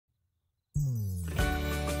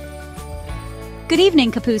Good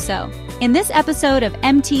evening, Kapuso. In this episode of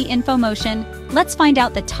MT InfoMotion, let's find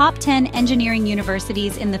out the top 10 engineering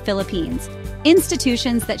universities in the Philippines,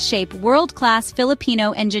 institutions that shape world-class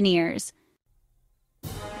Filipino engineers.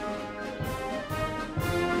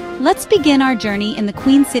 Let's begin our journey in the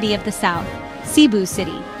Queen City of the South, Cebu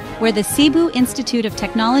City, where the Cebu Institute of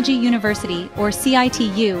Technology University, or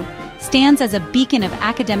CITU, stands as a beacon of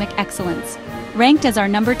academic excellence. Ranked as our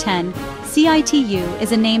number 10, CITU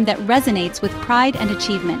is a name that resonates with pride and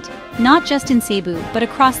achievement, not just in Cebu but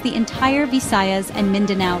across the entire Visayas and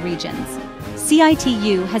Mindanao regions.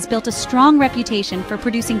 CITU has built a strong reputation for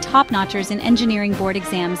producing top-notchers in engineering board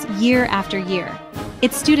exams year after year.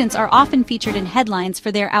 Its students are often featured in headlines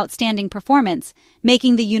for their outstanding performance,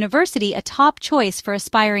 making the university a top choice for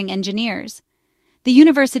aspiring engineers. The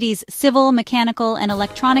university's civil, mechanical, and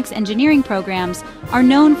electronics engineering programs are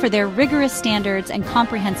known for their rigorous standards and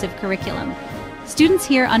comprehensive curriculum. Students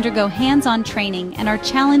here undergo hands-on training and are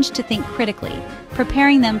challenged to think critically,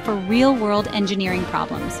 preparing them for real-world engineering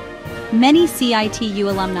problems. Many CITU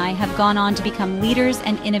alumni have gone on to become leaders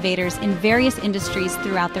and innovators in various industries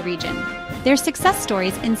throughout the region. Their success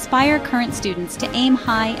stories inspire current students to aim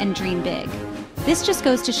high and dream big. This just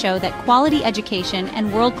goes to show that quality education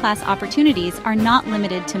and world-class opportunities are not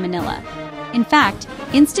limited to Manila. In fact,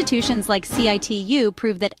 institutions like CITU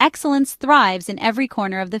prove that excellence thrives in every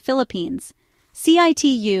corner of the Philippines.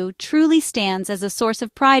 CITU truly stands as a source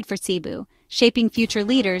of pride for Cebu, shaping future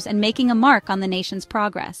leaders and making a mark on the nation's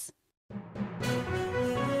progress.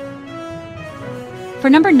 For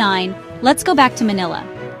number 9, let's go back to Manila,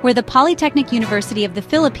 where the Polytechnic University of the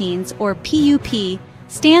Philippines, or PUP,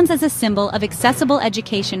 stands as a symbol of accessible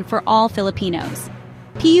education for all Filipinos.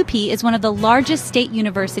 PUP is one of the largest state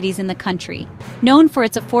universities in the country, known for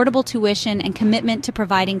its affordable tuition and commitment to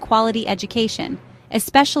providing quality education,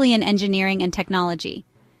 especially in engineering and technology.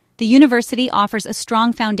 The university offers a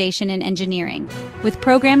strong foundation in engineering, with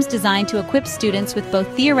programs designed to equip students with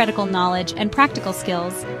both theoretical knowledge and practical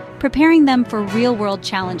skills, preparing them for real-world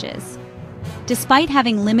challenges. Despite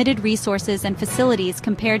having limited resources and facilities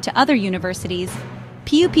compared to other universities,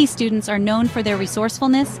 PUP students are known for their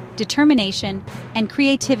resourcefulness, determination, and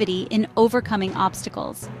creativity in overcoming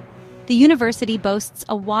obstacles. The university boasts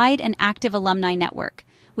a wide and active alumni network,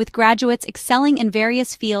 with graduates excelling in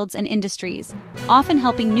various fields and industries, often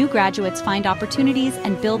helping new graduates find opportunities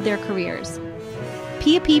and build their careers.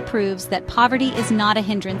 PUP proves that poverty is not a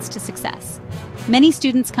hindrance to success. Many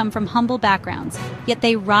students come from humble backgrounds, yet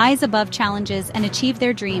they rise above challenges and achieve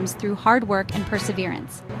their dreams through hard work and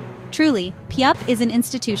perseverance. Truly, PUP is an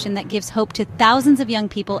institution that gives hope to thousands of young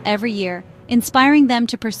people every year, inspiring them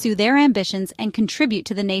to pursue their ambitions and contribute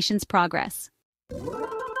to the nation's progress.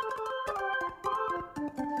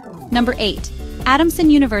 Number 8. Adamson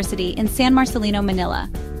University in San Marcelino, Manila.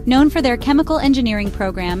 Known for their chemical engineering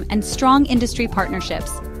program and strong industry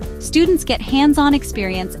partnerships, students get hands-on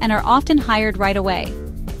experience and are often hired right away.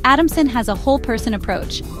 Adamson has a whole-person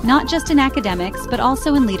approach, not just in academics but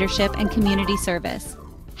also in leadership and community service.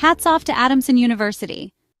 Hats off to Adamson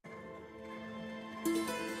University.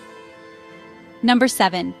 Number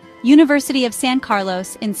 7. University of San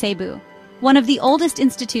Carlos in Cebu. One of the oldest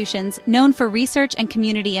institutions known for research and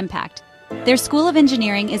community impact. Their School of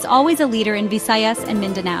Engineering is always a leader in Visayas and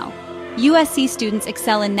Mindanao. USC students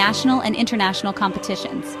excel in national and international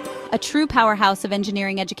competitions, a true powerhouse of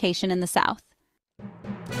engineering education in the South.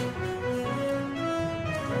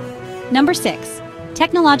 Number 6.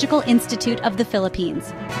 Technological Institute of the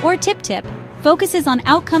Philippines, or TIP-TIP, focuses on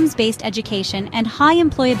outcomes-based education and high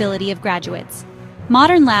employability of graduates.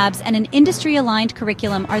 Modern labs and an industry-aligned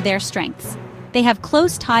curriculum are their strengths. They have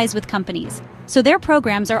close ties with companies, so their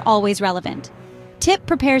programs are always relevant. TIP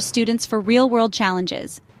prepares students for real-world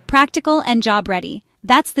challenges, practical and job-ready.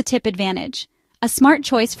 That's the TIP advantage. A smart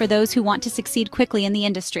choice for those who want to succeed quickly in the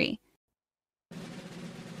industry.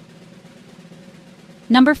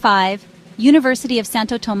 Number 5. University of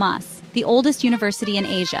Santo Tomas, the oldest university in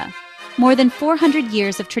Asia. More than 400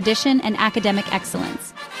 years of tradition and academic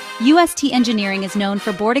excellence. UST Engineering is known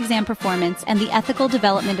for board exam performance and the ethical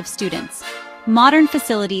development of students. Modern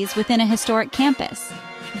facilities within a historic campus.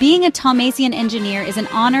 Being a Tomasian engineer is an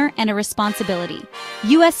honor and a responsibility.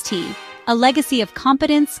 UST, a legacy of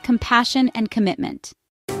competence, compassion, and commitment.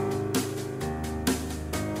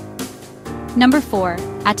 Number 4.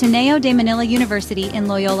 Ateneo de Manila University in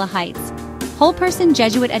Loyola Heights. Whole-person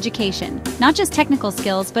Jesuit education, not just technical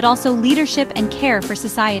skills but also leadership and care for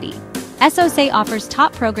society. SOSE offers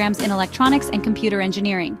top programs in electronics and computer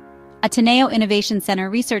engineering. Ateneo Innovation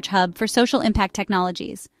Center Research Hub for social impact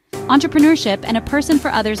technologies. Entrepreneurship and a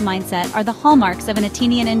person-for-others mindset are the hallmarks of an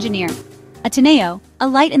Atenean engineer. Ateneo, a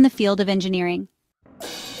light in the field of engineering.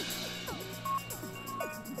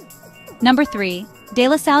 Number 3. De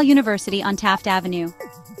La Salle University on Taft Avenue.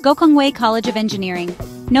 Gokongwei College of Engineering,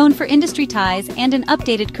 known for industry ties and an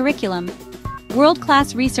updated curriculum.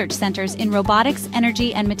 World-class research centers in robotics,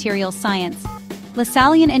 energy, and materials science.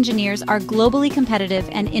 LaSallian engineers are globally competitive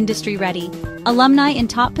and industry-ready. Alumni in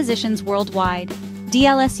top positions worldwide.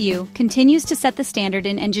 DLSU continues to set the standard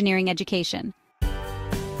in engineering education.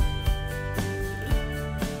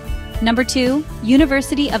 Number 2.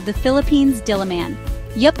 University of the Philippines Diliman.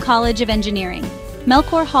 Yup College of Engineering.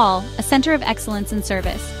 Melchor Hall, a center of excellence and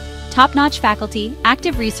service. Top-notch faculty,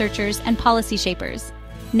 active researchers, and policy shapers.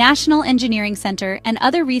 National Engineering Center and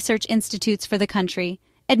other research institutes for the country.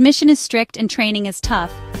 Admission is strict and training is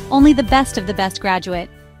tough. Only the best of the best graduate.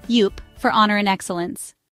 YUP for honor and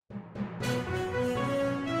excellence.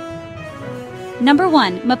 Number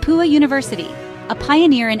 1. Mapúa University, a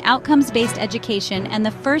pioneer in outcomes-based education and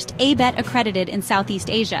the first ABET accredited in Southeast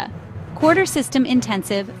Asia. Quarter system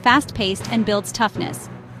intensive, fast-paced, and builds toughness.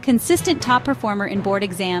 Consistent top performer in board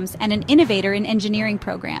exams and an innovator in engineering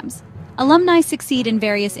programs. Alumni succeed in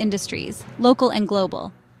various industries, local and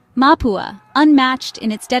global. Mapúa, unmatched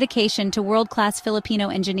in its dedication to world-class Filipino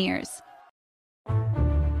engineers.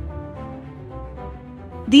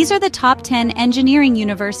 These are the top 10 engineering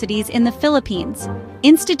universities in the Philippines,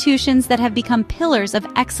 institutions that have become pillars of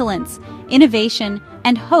excellence, innovation,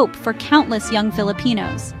 and hope for countless young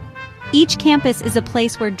Filipinos. Each campus is a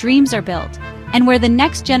place where dreams are built, and where the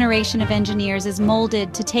next generation of engineers is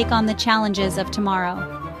molded to take on the challenges of tomorrow.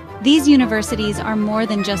 These universities are more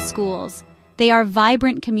than just schools. They are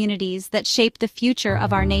vibrant communities that shape the future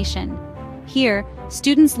of our nation. Here,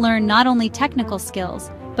 students learn not only technical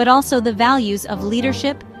skills, but also the values of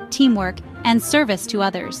leadership, teamwork, and service to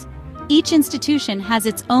others. Each institution has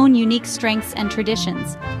its own unique strengths and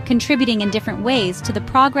traditions, contributing in different ways to the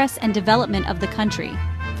progress and development of the country.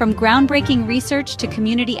 From groundbreaking research to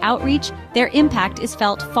community outreach, their impact is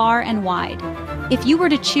felt far and wide. If you were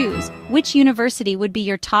to choose, which university would be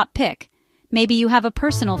your top pick? Maybe you have a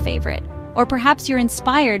personal favorite, or perhaps you're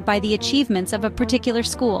inspired by the achievements of a particular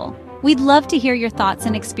school. We'd love to hear your thoughts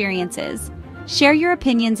and experiences. Share your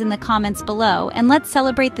opinions in the comments below, and let's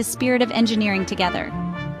celebrate the spirit of engineering together.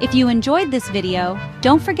 If you enjoyed this video,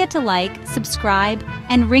 don't forget to like, subscribe,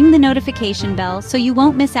 and ring the notification bell so you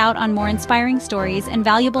won't miss out on more inspiring stories and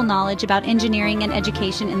valuable knowledge about engineering and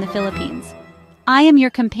education in the Philippines. I am your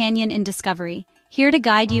companion in discovery, here to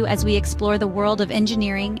guide you as we explore the world of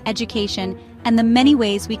engineering, education, and the many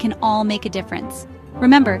ways we can all make a difference.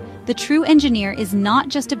 Remember, the true engineer is not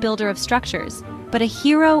just a builder of structures, but a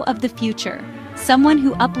hero of the future, someone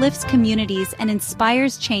who uplifts communities and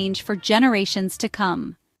inspires change for generations to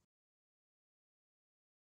come.